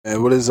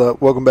And what is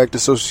up? Welcome back to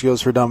Social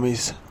Skills for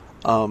Dummies.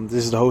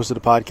 This is the host of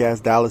the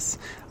podcast, Dallas.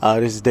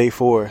 This is day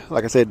 4.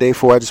 Like I said, day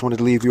 4. I just wanted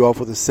to leave you off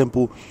with a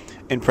simple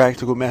and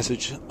practical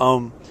message.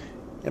 In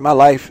my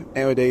life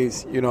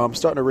nowadays, I'm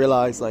starting to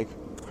realize,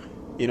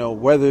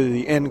 whether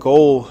the end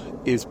goal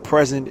is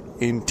present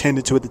and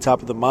tended to at the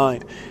top of the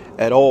mind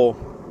at all,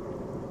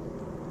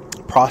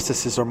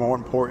 processes are more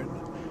important.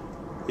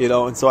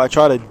 And so I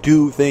try to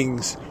do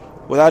things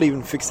without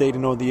even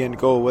fixating on the end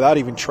goal, without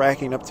even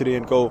tracking up to the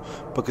end goal,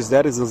 because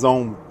that is his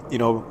own,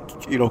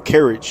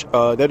 carriage.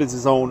 That is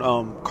his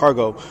own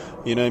cargo.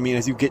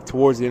 As you get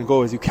towards the end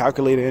goal, as you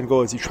calculate the end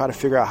goal, as you try to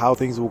figure out how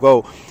things will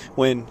go,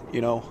 when,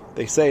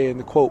 they say in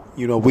the quote,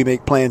 we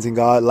make plans and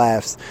God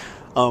laughs.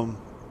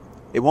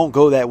 It won't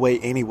go that way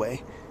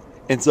anyway.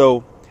 And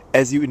so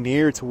as you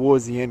near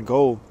towards the end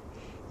goal,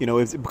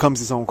 it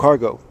becomes its own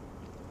cargo.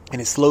 And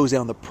it slows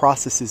down the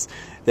processes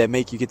that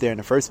make you get there in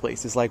the first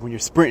place. It's like when you're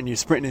sprinting,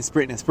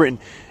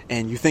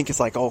 and you think it's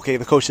like, oh, okay,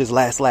 the coach says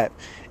last lap,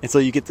 and so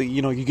you get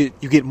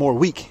you get more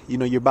weak.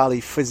 Your body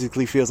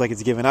physically feels like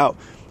it's giving out,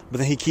 but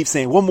then he keeps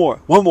saying one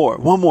more, and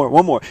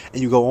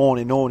you go on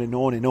and on and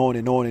on and on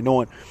and on and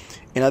on.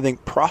 And I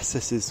think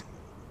processes,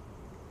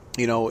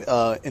 and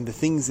the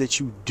things that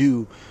you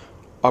do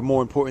are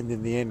more important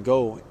than the end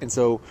goal. And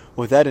so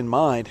with that in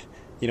mind,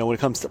 when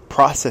it comes to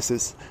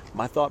processes,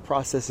 my thought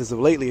processes of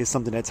lately is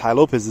something that Tai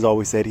Lopez has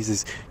always said. He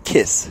says,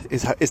 KISS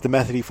is the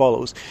method he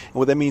follows. And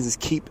what that means is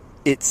keep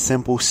it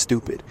simple,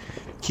 stupid.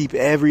 Keep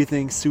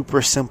everything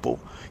super simple.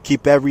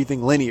 Keep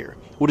everything linear.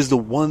 What is the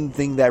one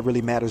thing that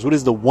really matters? What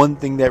is the one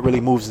thing that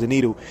really moves the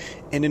needle?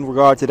 And in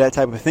regard to that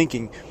type of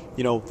thinking,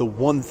 the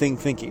one thing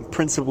thinking,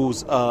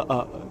 principles,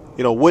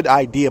 what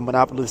idea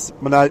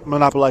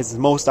monopolizes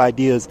most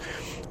ideas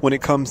when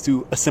it comes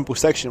to a simple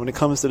section, when it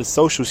comes to the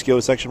social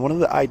skills section. One of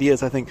the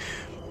ideas I think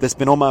that's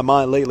been on my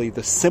mind lately,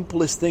 the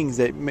simplest things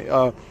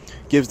that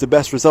gives the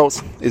best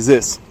results is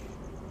this.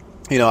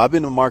 I've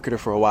been a marketer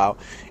for a while,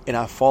 and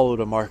I've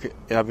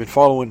been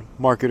following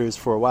marketers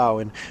for a while,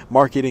 and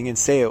marketing and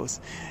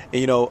sales.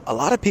 And, a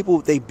lot of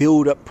people, they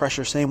build up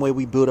pressure same way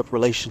we build up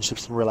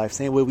relationships in real life,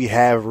 same way we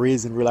have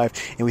Riz in real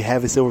life, and we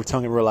have a silver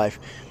tongue in real life.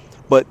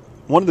 But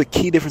one of the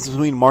key differences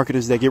between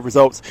marketers that get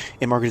results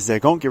and marketers that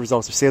don't get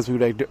results, or salespeople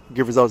that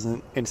get results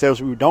and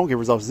salespeople who don't get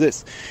results, is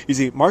this. You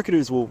see,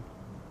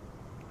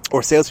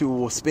 salespeople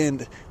will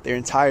spend their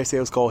entire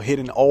sales call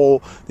hitting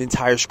the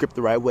entire script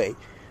the right way.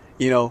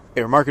 And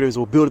marketers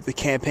will build up the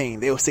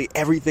campaign. They'll say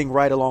everything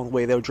right along the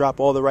way. They'll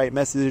drop all the right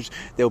messages.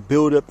 They'll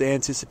build up the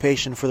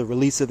anticipation for the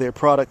release of their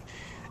product.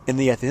 And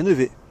then at the end of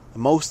it,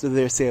 most of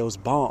their sales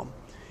bomb.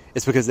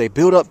 It's because they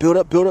build up,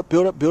 and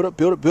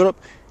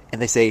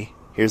they say,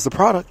 here's the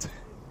product.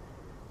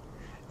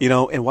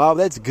 And while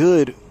that's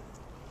good,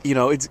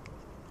 it's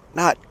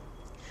not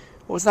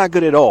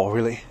good at all,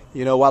 really.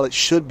 While it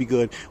should be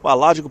good, while a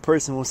logical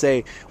person will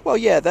say, well,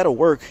 yeah, that'll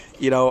work,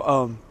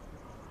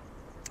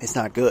 it's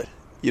not good.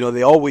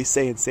 They always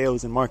say in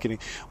sales and marketing,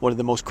 one of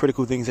the most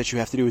critical things that you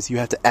have to do is you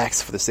have to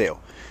ask for the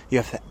sale. You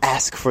have to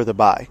ask for the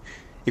buy.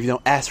 If you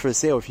don't ask for the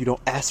sale, if you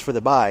don't ask for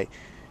the buy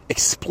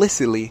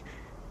explicitly,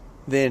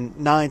 then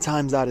 9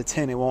 times out of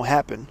 10, it won't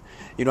happen.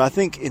 I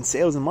think in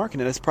sales and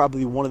marketing, that's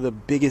probably one of the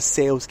biggest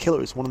sales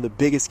killers, one of the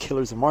biggest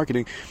killers of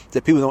marketing,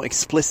 that people don't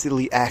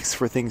explicitly ask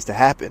for things to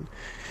happen.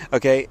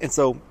 Okay. And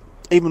so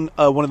even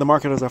one of the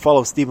marketers I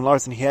follow, Stephen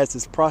Larson, he has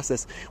this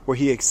process where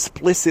he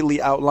explicitly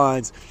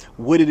outlines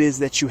what it is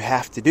that you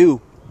have to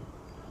do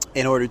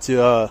in order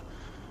to,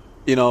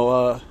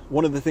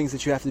 one of the things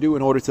that you have to do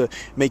in order to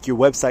make your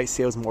website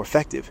sales more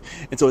effective.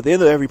 And so at the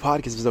end of every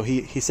podcast, so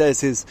he says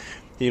the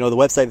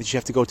website that you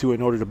have to go to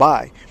in order to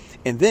buy.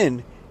 And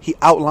then he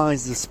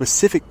outlines the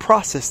specific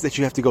process that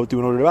you have to go through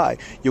in order to buy.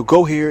 You'll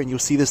go here and you'll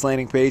see this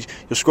landing page.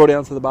 You'll scroll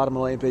down to the bottom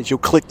of the landing page. You'll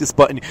click this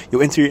button.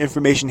 You'll enter your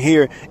information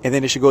here, and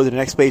then it should go to the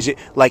next page.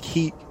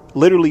 He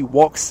literally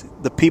walks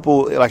the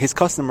people, like his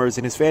customers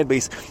and his fan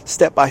base,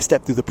 step by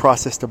step through the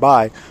process to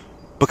buy.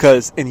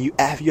 You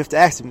have to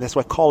ask them. That's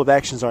why call of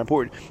actions are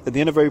important. At the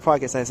end of every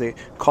podcast, I say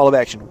call of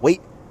action.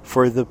 Wait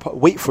for the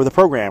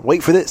program.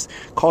 Wait for this.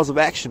 Calls of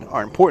action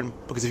are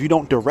important because if you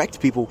don't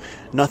direct people,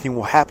 nothing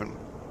will happen.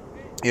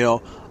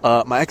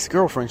 My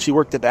ex-girlfriend, she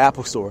worked at the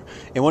Apple store.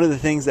 And one of the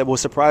things that will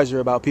surprise her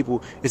about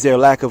people is their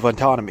lack of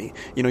autonomy.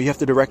 You have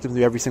to direct them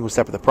through every single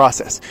step of the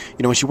process.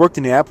 When she worked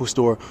in the Apple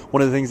store,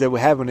 one of the things that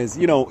would happen is,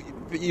 you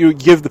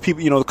give the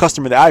people, the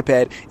customer the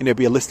iPad, and there'll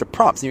be a list of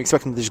prompts. And you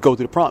expect them to just go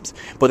through the prompts.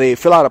 But they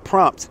fill out a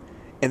prompt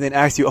and then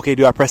ask you, okay,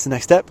 do I press the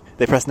next step?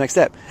 They press the next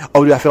step.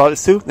 Oh, do I fill out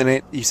this too?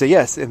 Then you say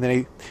yes. And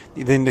then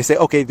they say,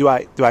 okay, do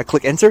I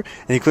click enter?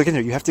 And you click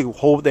enter. You have to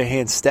hold their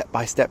hand step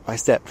by step by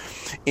step.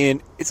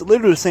 And it's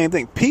literally the same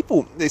thing.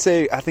 People, they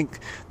say, I think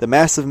the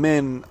mass of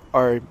men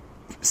are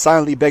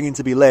silently begging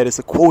to be led. It's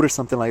a quote or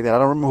something like that. I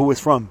don't remember who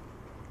it's from,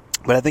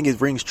 but I think it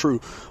rings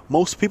true.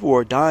 Most people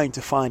are dying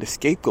to find a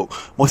scapegoat.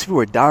 Most people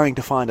are dying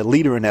to find a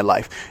leader in their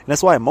life. And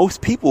that's why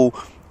most people,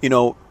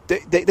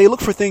 They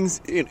look for things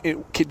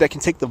that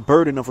can take the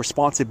burden of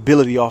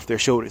responsibility off their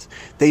shoulders.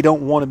 They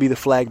don't want to be the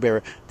flag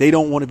bearer. They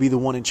don't want to be the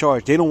one in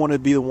charge. They don't want to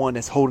be the one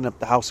that's holding up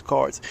the house of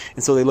cards.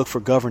 And so they look for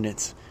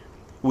governance.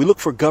 We look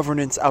for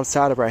governance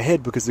outside of our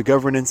head because the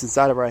governance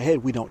inside of our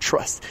head we don't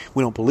trust,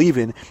 we don't believe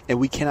in, and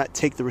we cannot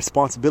take the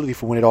responsibility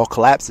for when it all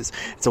collapses.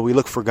 So we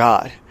look for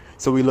God.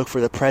 So we look for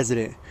the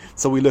president.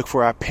 So we look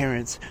for our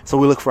parents. So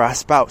we look for our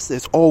spouse.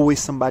 There's always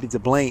somebody to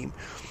blame.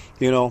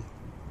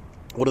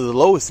 One of the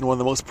lowest and one of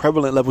the most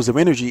prevalent levels of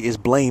energy is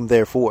blame,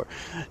 therefore.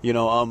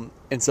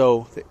 And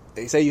so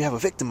they say you have a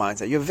victim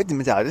mindset. You have a victim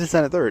mentality. This is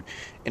not a third.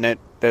 And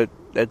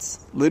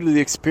that's literally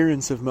the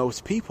experience of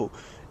most people.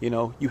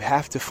 You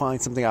have to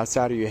find something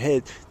outside of your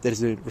head that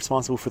is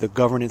responsible for the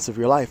governance of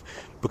your life,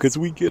 because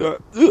we get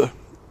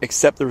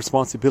accept the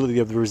responsibility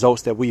of the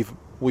results that we've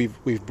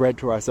bred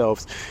to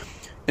ourselves.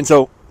 And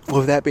so,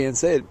 with that being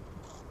said,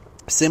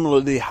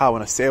 similarly, how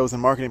in a sales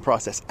and marketing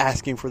process,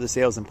 asking for the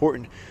sale is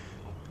important.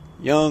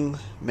 Young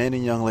men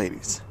and young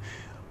ladies,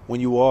 when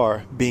you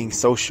are being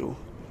social,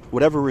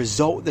 whatever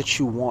result that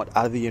you want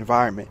out of the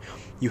environment,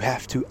 you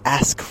have to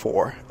ask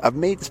for. I've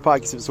made this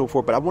podcast episode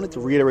before, but I wanted to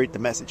reiterate the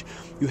message.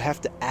 You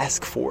have to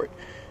ask for it.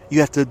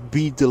 You have to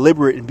be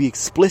deliberate and be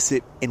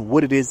explicit in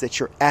what it is that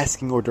you're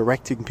asking or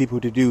directing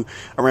people to do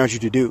around you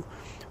to do.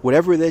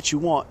 Whatever it is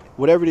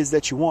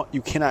that you want,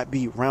 you cannot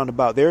be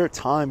roundabout. There are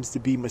times to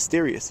be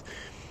mysterious,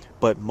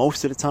 but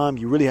most of the time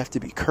you really have to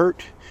be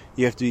curt.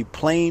 You have to be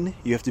plain.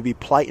 You have to be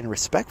polite and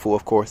respectful,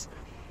 of course.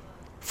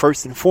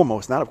 First and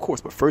foremost, not of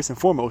course, but first and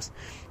foremost.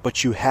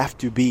 But you have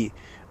to be,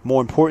 more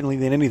importantly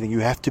than anything, you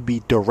have to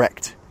be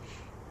direct.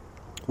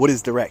 What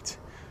is direct?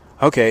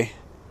 Okay,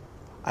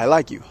 I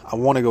like you. I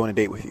want to go on a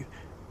date with you.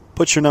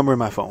 Put your number in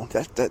my phone.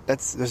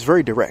 That's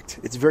very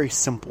direct. It's very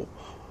simple.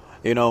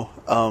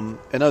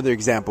 Another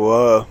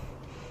example.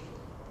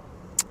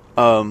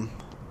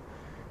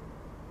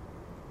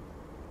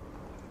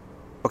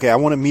 Okay, I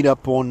want to meet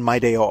up on my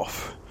day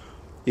off.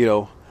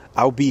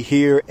 I'll be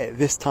here at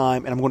this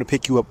time and I'm going to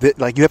pick you up.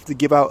 Like, you have to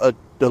give out a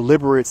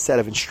deliberate set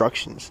of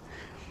instructions.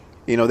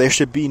 There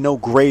should be no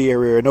gray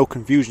area or no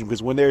confusion,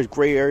 because when there's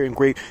gray area and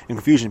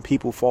confusion,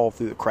 people fall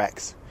through the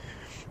cracks.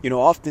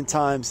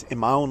 Oftentimes in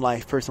my own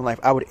life, personal life,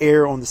 I would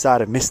err on the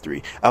side of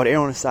mystery. I would err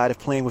on the side of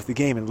playing with the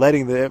game and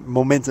letting the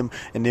momentum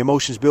and the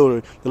emotions build,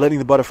 or letting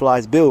the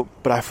butterflies build.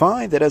 But I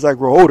find that as I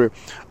grow older,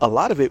 a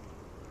lot of it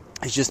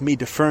is just me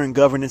deferring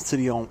governance to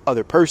the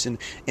other person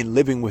and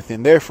living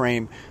within their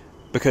frame,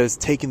 because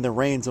taking the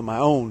reins on my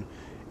own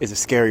is a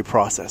scary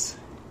process.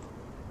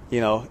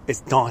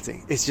 It's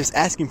daunting. It's just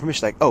asking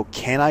permission. Like, oh,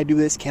 can I do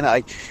this? Can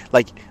I,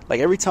 like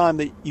every time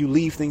that you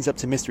leave things up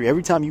to mystery,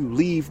 every time you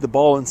leave the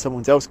ball in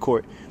someone else's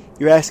court,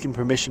 you're asking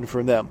permission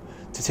from them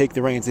to take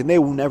the reins, and they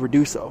will never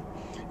do so,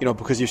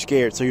 because you're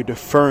scared. So you're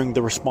deferring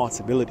the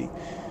responsibility.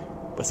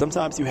 But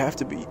sometimes you have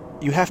to be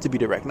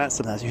direct. Not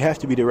sometimes, you have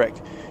to be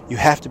direct. You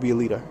have to be a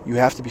leader. You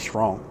have to be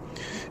strong.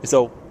 And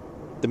so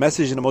the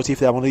message and the motif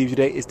that I want to leave you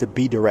today is to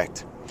be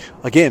direct.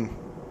 Again,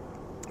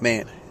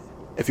 man,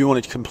 if you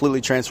want to completely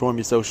transform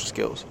your social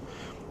skills,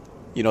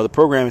 the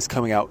program is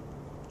coming out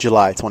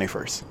July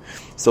 21st.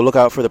 So look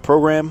out for the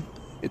program.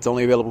 It's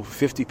only available for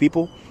 50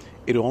 people.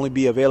 It'll only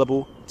be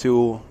available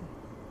to,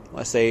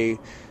 let's say,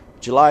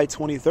 July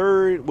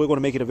 23rd. We're going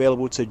to make it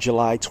available to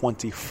July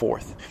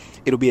 24th.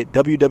 It'll be at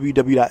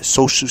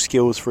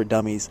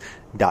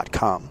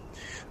www.socialskillsfordummies.com.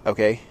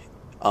 Okay?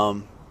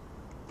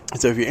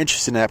 So if you're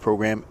interested in that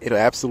program, it'll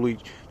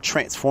absolutely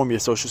transform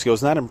your social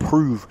skills. Not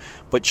improve,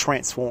 but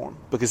transform.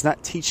 Because it's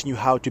not teaching you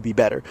how to be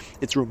better.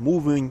 It's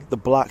removing the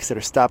blocks that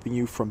are stopping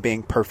you from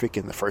being perfect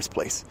in the first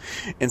place.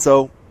 And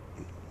so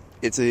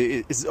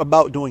it's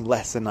about doing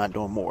less and not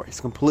doing more. It's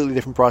a completely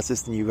different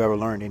process than you've ever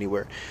learned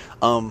anywhere.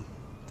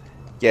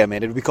 Yeah,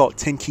 man, it'll be called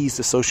 10 Keys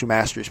to Social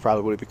Mastery is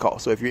probably what it'll be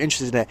called. So if you're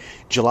interested in that,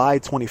 July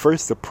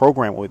 21st, the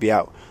program will be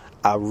out.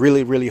 I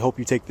really, really hope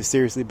you take this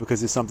seriously,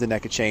 because it's something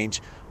that could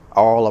change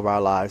all of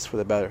our lives for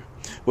the better.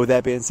 With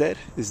that being said,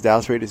 this is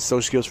Dallas Rated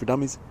Social Skills for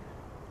Dummies.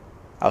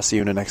 I'll see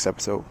you in the next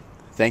episode.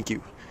 Thank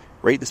you.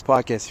 Rate this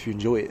podcast if you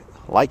enjoy it.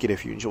 Like it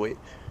if you enjoy it.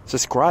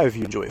 Subscribe if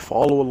you enjoy it.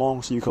 Follow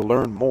along so you can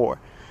learn more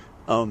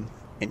and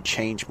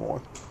change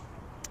more.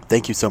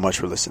 Thank you so much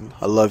for listening.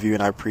 I love you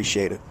and I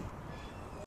appreciate it.